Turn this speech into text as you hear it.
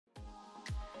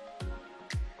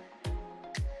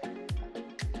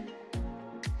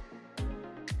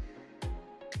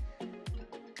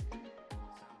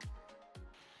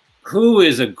who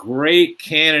is a great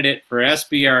candidate for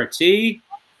SBRT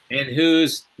and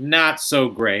who's not so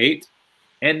great.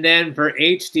 And then for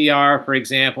HDR, for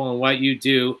example, and what you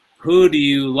do, who do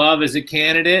you love as a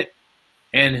candidate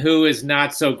and who is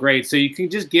not so great? So you can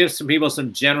just give some people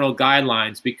some general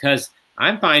guidelines, because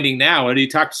I'm finding now, when you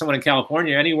talk to someone in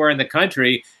California, anywhere in the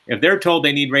country, if they're told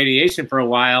they need radiation for a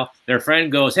while, their friend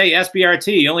goes, hey,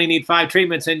 SBRT, you only need 5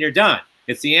 treatments and you're done.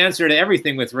 It's the answer to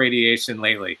everything with radiation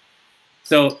lately.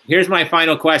 So here's my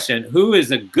final question. Who is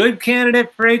a good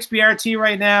candidate for HBRT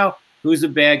right now? Who's a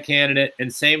bad candidate?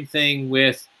 And same thing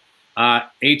with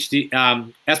SBRT,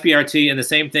 and the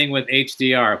same thing with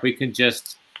HDR. If you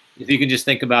can just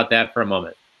think about that for a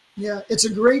moment. Yeah, it's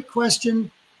a great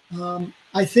question.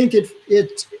 I think it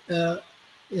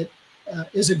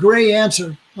is a gray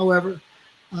answer, however.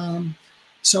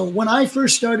 So when I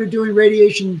first started doing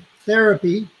radiation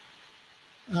therapy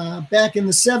back in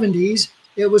the 70s,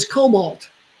 it was cobalt.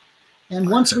 And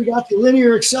once we got the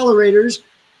linear accelerators,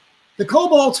 the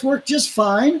cobalts worked just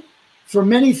fine for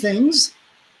many things.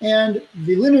 And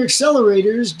the linear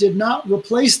accelerators did not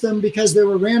replace them because there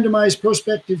were randomized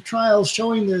prospective trials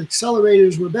showing the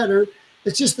accelerators were better.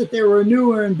 It's just that they were a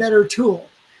newer and better tool.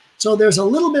 So there's a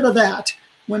little bit of that.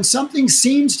 When something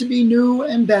seems to be new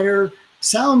and better,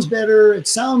 it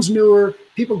sounds newer,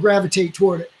 people gravitate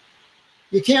toward it.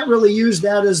 You can't really use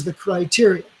that as the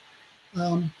criteria.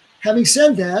 Having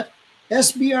said that,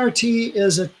 SBRT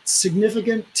is a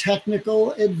significant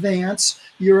technical advance.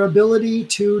 Your ability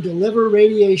to deliver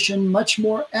radiation much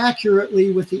more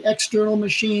accurately with the external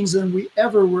machines than we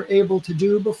ever were able to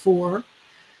do before.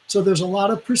 So there's a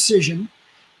lot of precision.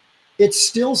 It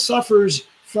still suffers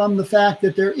from the fact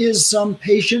that there is some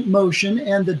patient motion,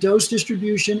 and the dose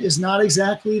distribution is not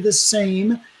exactly the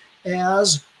same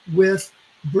as with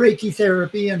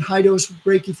brachytherapy, and high-dose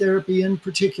brachytherapy in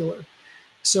particular.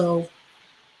 So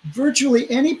virtually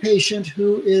any patient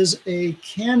who is a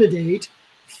candidate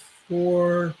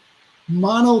for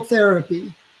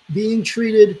monotherapy, being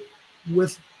treated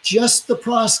with just the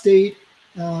prostate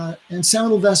and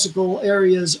seminal vesicle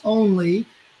areas only,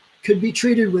 could be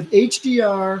treated with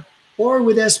HDR or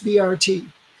with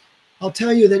SBRT. I'll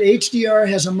tell you that HDR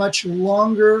has a much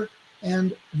longer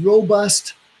and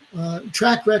robust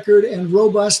track record and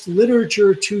robust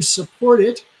literature to support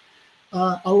it.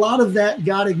 A lot of that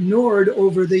got ignored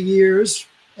over the years,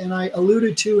 and I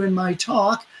alluded to in my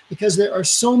talk, because there are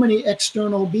so many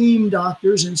external beam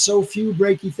doctors and so few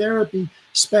brachytherapy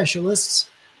specialists.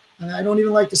 I don't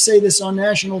even like to say this on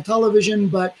national television,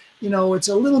 but you know, it's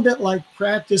a little bit like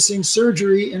practicing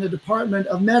surgery in a department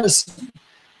of medicine.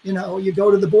 You know, you go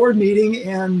to the board meeting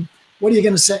and what are you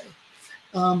going to say?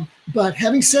 But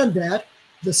having said that,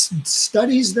 the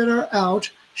studies that are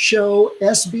out show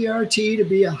SBRT to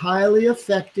be a highly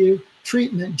effective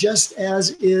treatment, just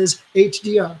as is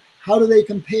HDR. How do they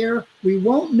compare? We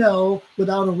won't know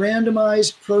without a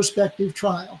randomized prospective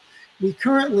trial. We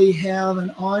currently have an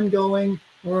ongoing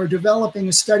or developing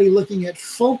a study looking at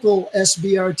focal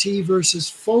SBRT versus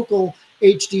focal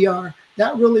HDR.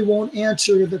 That really won't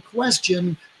answer the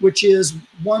question, which is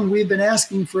one we've been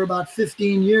asking for about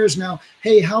 15 years now.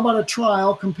 Hey, how about a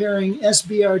trial comparing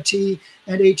SBRT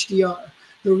and HDR?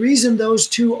 The reason those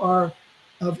two are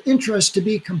of interest to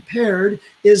be compared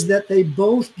is that they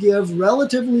both give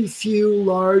relatively few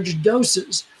large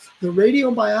doses. The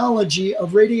radiobiology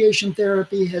of radiation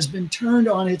therapy has been turned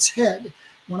on its head.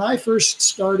 When I first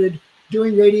started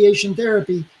doing radiation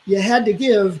therapy, you had to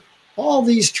give all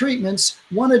these treatments,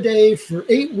 one a day for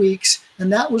 8 weeks,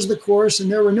 and that was the course,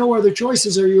 and there were no other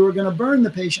choices or you were going to burn the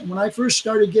patient. When I first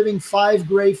started giving 5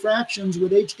 gray fractions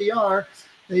with HDR,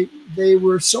 they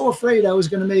were so afraid I was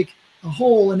going to make a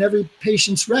hole in every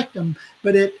patient's rectum,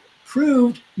 but it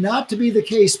proved not to be the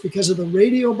case because of the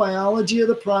radiobiology of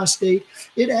the prostate.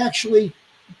 It actually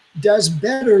does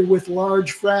better with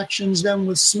large fractions than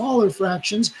with smaller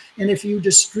fractions. And if you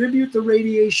distribute the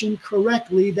radiation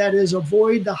correctly, that is,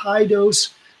 avoid the high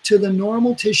dose to the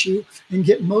normal tissue and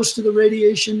get most of the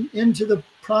radiation into the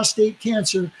prostate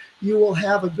cancer, you will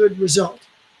have a good result.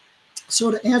 So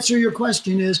to answer your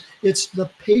question is, it's the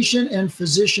patient and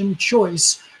physician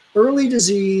choice. Early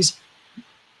disease,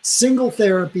 single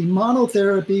therapy,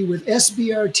 monotherapy with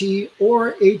SBRT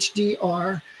or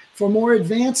HDR. For more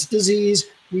advanced disease,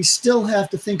 we still have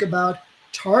to think about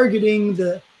targeting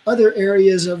the other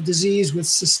areas of disease with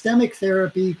systemic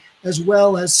therapy, as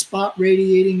well as spot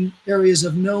radiating areas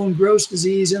of known gross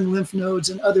disease in lymph nodes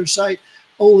and other site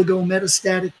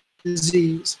oligometastatic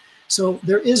disease. So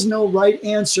there is no right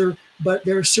answer, but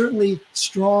there are certainly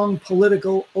strong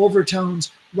political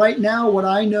overtones. Right now, what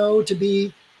I know to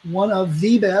be one of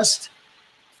the best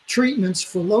treatments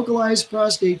for localized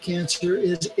prostate cancer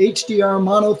is HDR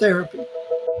monotherapy.